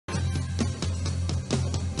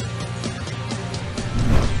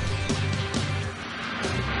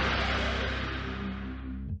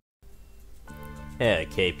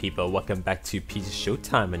Okay, people, welcome back to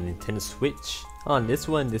Showtime on Nintendo Switch. On this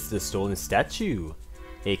one, this is the Stolen Statue.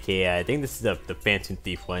 AKA, I think this is the Phantom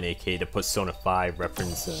Thief one, aka the Persona 5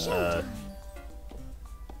 reference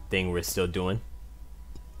thing we're still doing.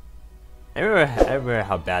 I remember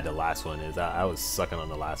how bad the last one is. I was sucking on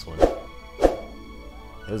the last one.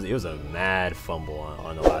 It was a mad fumble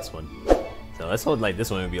on the last one. So let's hope like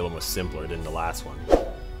this one would be a little more simpler than the last one.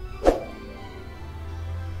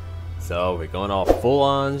 So we're going all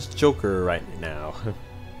full-on Joker right now.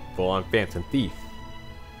 Full-on Phantom Thief.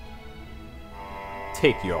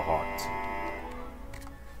 Take your heart.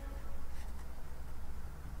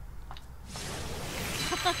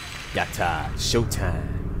 Yatta,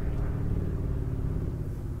 Showtime.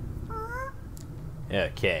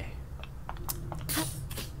 Okay.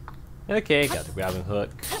 Okay, got the grabbing hook.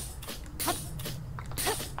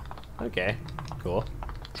 Okay, cool.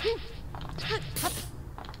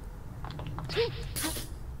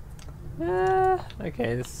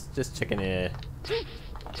 Okay, this is just checking it.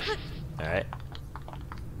 Alright.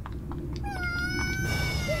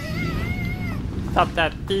 Stop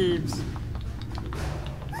that, thieves!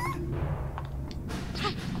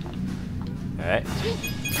 Alright.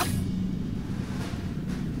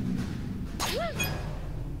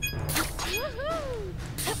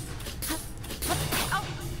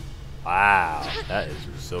 Wow, that is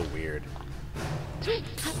so weird.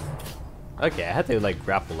 Okay, I had to like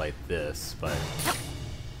grapple like this, but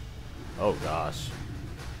oh gosh.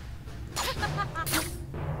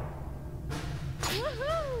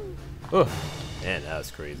 Oh, man, that was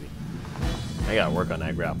crazy. I gotta work on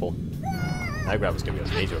that grapple. That grapple's gonna be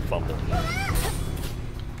a major fumble.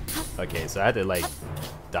 Okay, so I had to like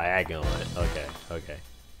diagonal it. Okay, okay.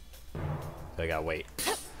 So I gotta wait.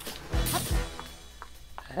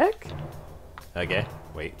 Heck? Okay,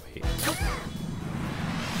 wait.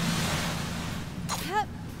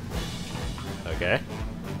 Okay.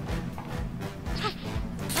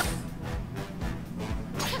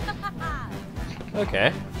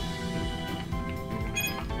 Okay.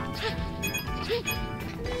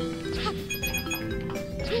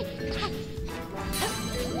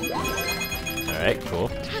 Alright, cool.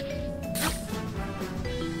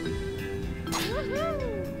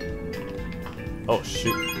 Oh,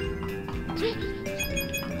 shoot.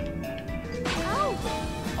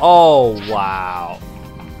 Oh, wow.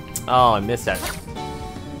 Oh, I missed that.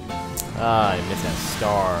 Ah, I missed that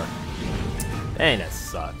star. Dang, that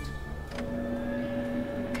sucked.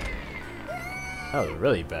 That was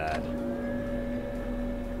really bad.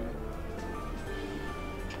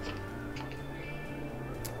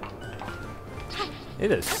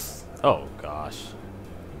 It is. Oh, gosh.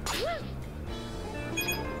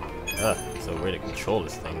 Ugh, so weird to control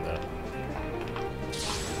this thing, though.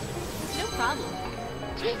 No problem.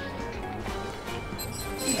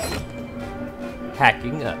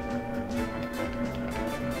 Hacking up.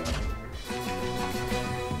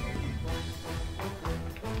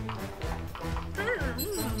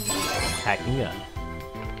 Hacking up.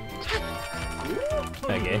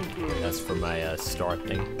 Okay, that's for my star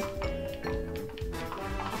thing.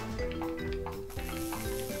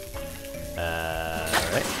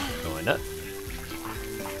 Alright, going up.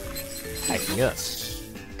 Hacking up.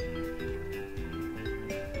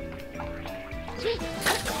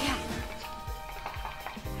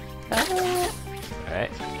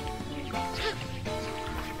 Alright.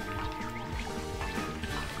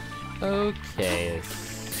 Okay.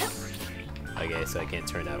 Okay, so I can't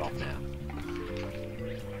turn that off now.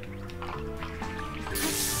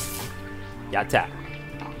 Yatta.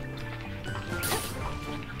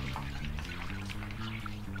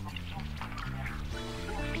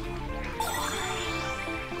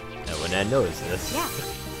 Now when I notice this.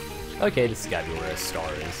 Yeah. Okay, this has gotta be where a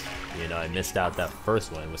star is. You know, I missed out that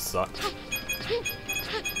first one, which sucked.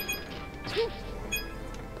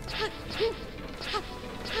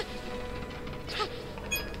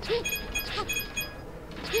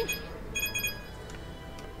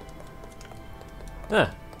 Huh.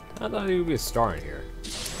 I thought there would be a star in here.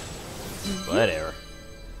 Whatever.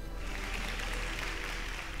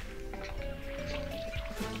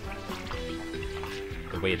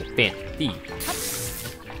 The way the Phantom Thief.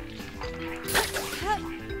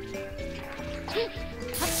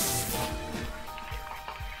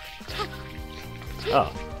 Oh.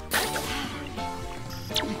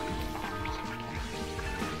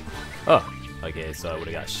 Oh. Okay, so I would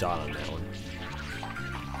have got shot on that one.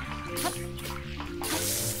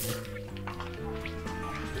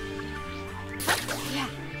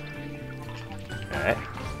 Alright.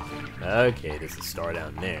 Okay, there's a star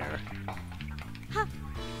down there.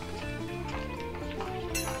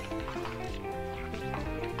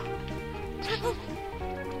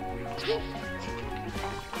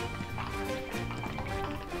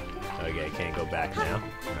 can't go back now.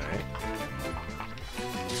 Alright.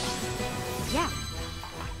 Yeah.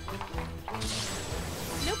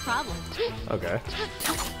 No problem. Okay.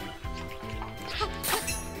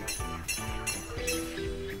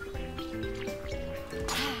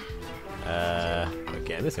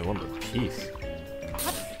 Okay, I'm missing one more piece.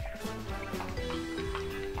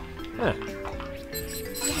 Huh.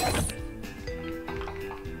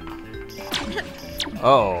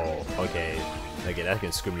 Oh, okay. Okay, that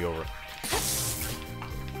can screw me over.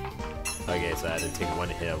 Okay, so I had to take one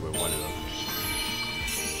hit with one of them.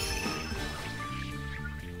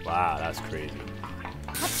 Wow, that's crazy.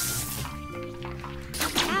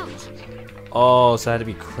 Ouch. Oh, so I had to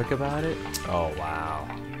be quick about it? Oh, wow.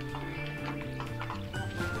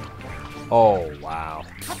 Oh, wow.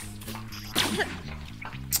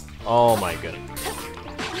 Oh my goodness.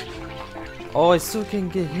 Oh, I still can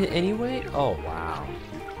get hit anyway? Oh, wow.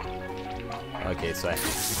 Okay, so I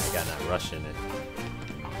got that rush in it.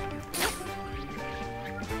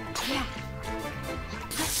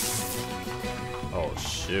 Oh,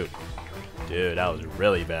 shoot. Dude, that was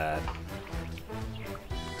really bad.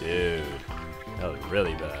 Dude, that was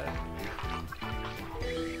really bad.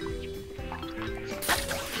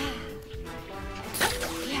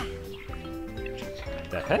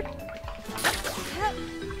 The heck?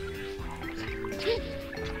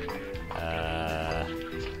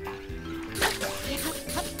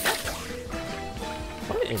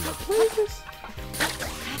 What in the blazes?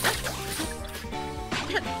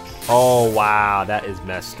 Oh wow, that is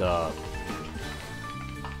messed up.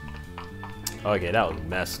 Okay, that was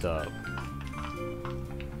messed up.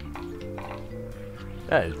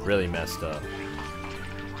 That is really messed up.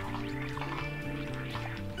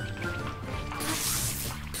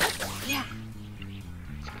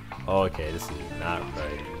 Okay, this is not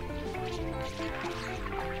right.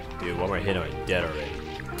 Dude, one more hit and I'm dead already.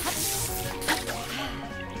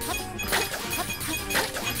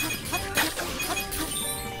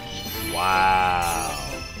 Wow.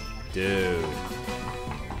 Dude.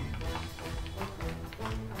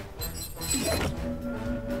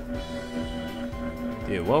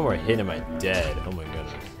 Dude, one more hit and I'm dead. Oh my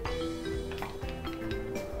goodness.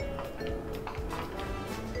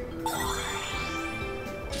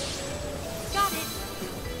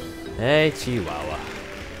 Hey, Chihuahua.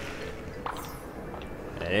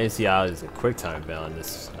 I didn't see how there's a quick time event on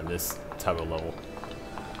this type of level.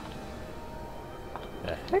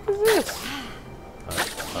 The heck is this? Oh.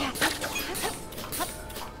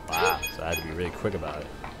 Wow, so I had to be really quick about it.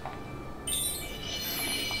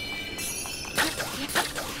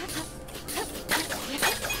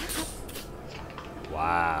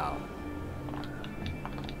 Wow.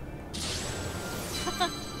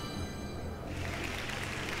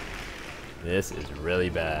 This is really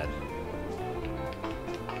bad.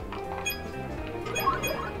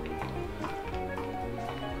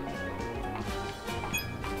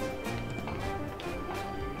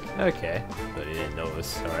 Okay, but he didn't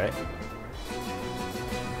notice, alright.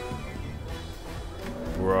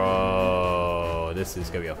 Bro, this is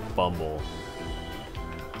gonna be a fumble.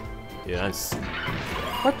 Dude,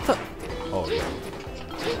 what the? Oh, yeah.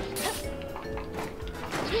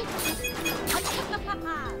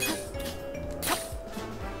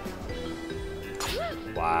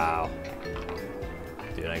 Wow.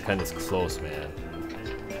 Dude, I cut this close, man.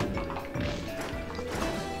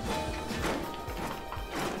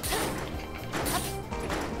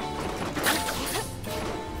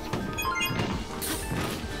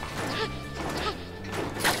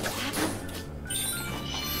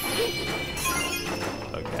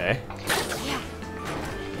 Okay.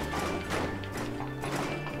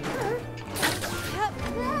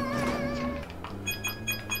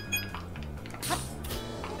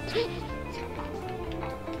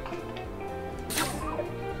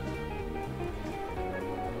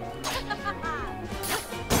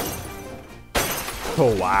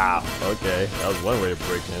 Oh wow, okay. That was one way to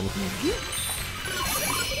break in.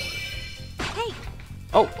 Hey.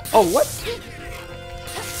 Oh, what?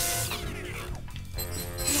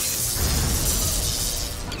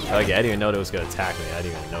 Okay, I didn't even know that was gonna attack me. I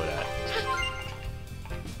didn't even know that.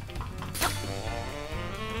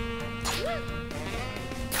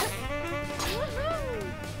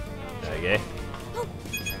 Okay.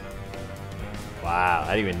 Wow,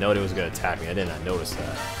 I didn't even know it was gonna attack me. I did not notice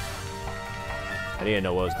that. I didn't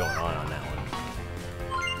know what was going on that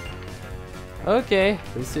one. Okay,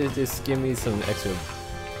 this is just give me some extra.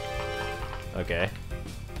 Okay.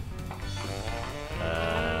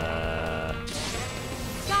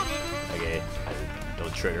 Okay,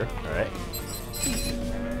 don't trigger. All right.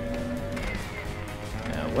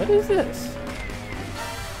 Now, what is this?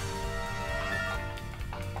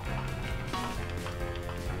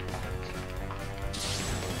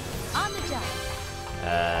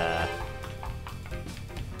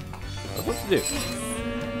 do?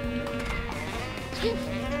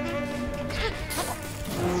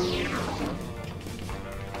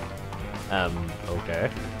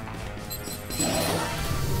 Okay.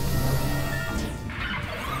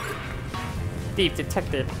 Thief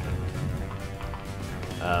detected.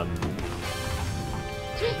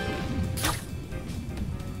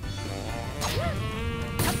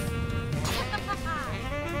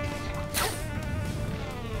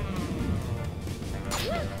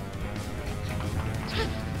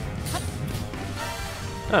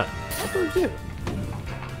 Huh. What do we do?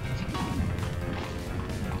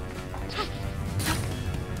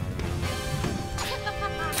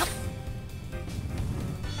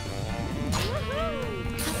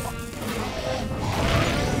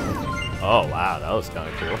 Oh wow, that was kind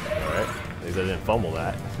of cool. Alright. At least I didn't fumble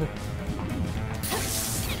that.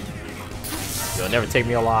 You'll never take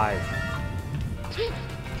me alive.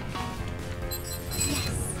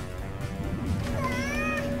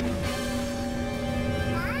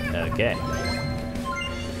 Okay.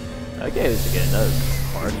 Okay, at least we get another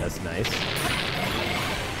part. That's nice.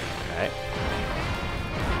 Alright.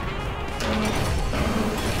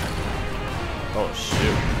 Oh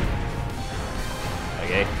shoot.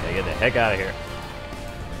 Okay, gotta get the heck out of here.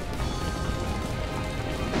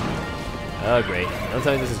 Oh great. Don't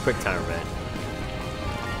tell me this is quick time event.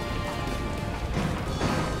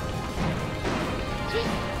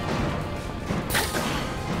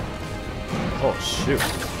 Oh shoot.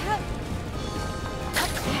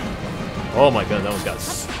 Oh my god, that one got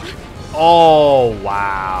oh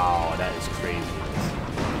wow, that is crazy.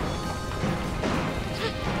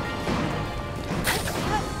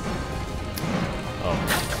 Oh.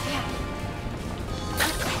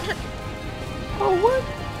 Oh what?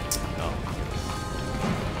 Oh.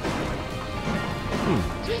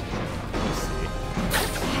 Let's see.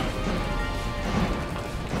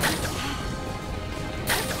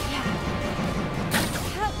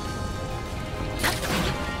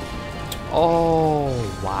 Oh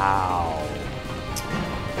wow.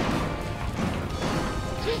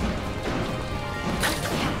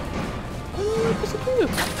 What's it do?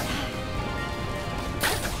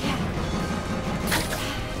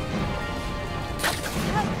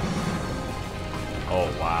 Oh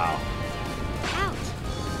wow. Ouch.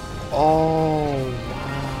 Oh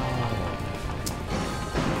wow.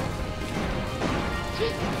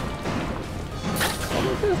 Oh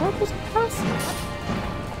my goodness, how was it passing?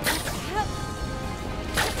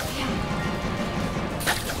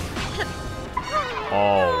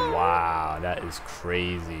 Oh wow, that is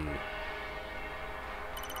crazy.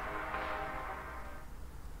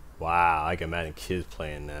 Wow, I can imagine kids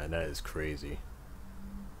playing that. That is crazy.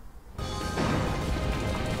 Bro,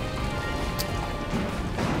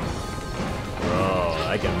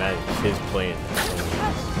 I can imagine kids playing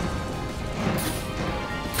that.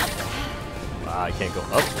 Wow, I can't go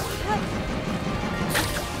upward.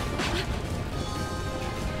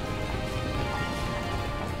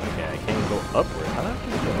 Okay, I can't go upward. How do I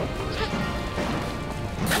go upward?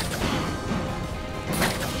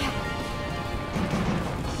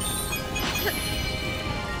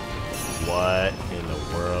 What in the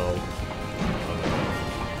world?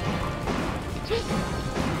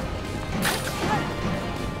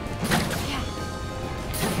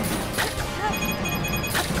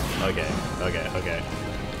 Okay, okay, okay.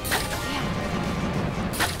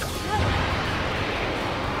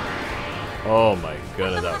 Oh my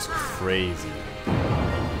goodness, that was crazy.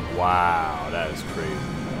 Wow, that is crazy.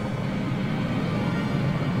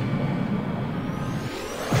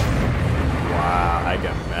 Wow, I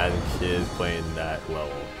can imagine kids playing that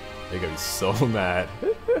level. They're gonna be so mad.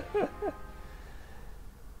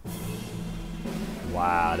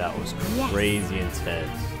 Wow, that was crazy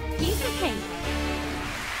intense. Piece of cake.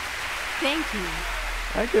 Thank you.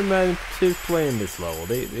 I can imagine kids playing this level.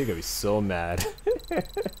 They're gonna be so mad.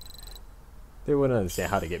 They wouldn't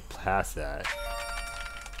understand how to get past that.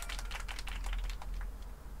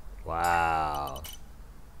 Wow.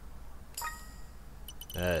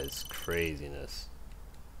 That is craziness.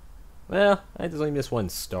 Well, I just only missed one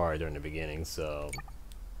star during the beginning, so...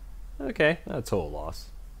 Okay, not a total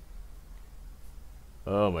loss.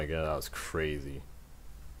 Oh my god, that was crazy.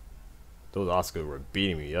 Those Oscars were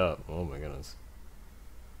beating me up. Oh my goodness.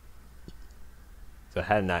 So I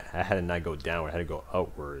had to not go downward, I had to go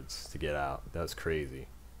upwards to get out. That's crazy.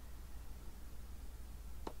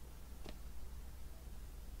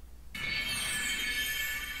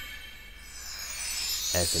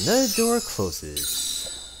 As another door closes.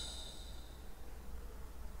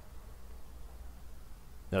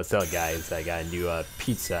 Now, so guys, I got a new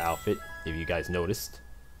pizza outfit, if you guys noticed.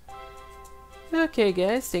 Okay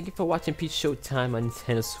guys, thank you for watching Peach Showtime on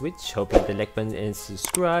Nintendo Switch. Hope you hit the like button and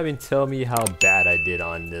subscribe and tell me how bad I did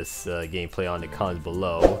on this gameplay on the comments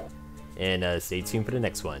below. And stay tuned for the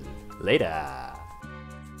next one. Later!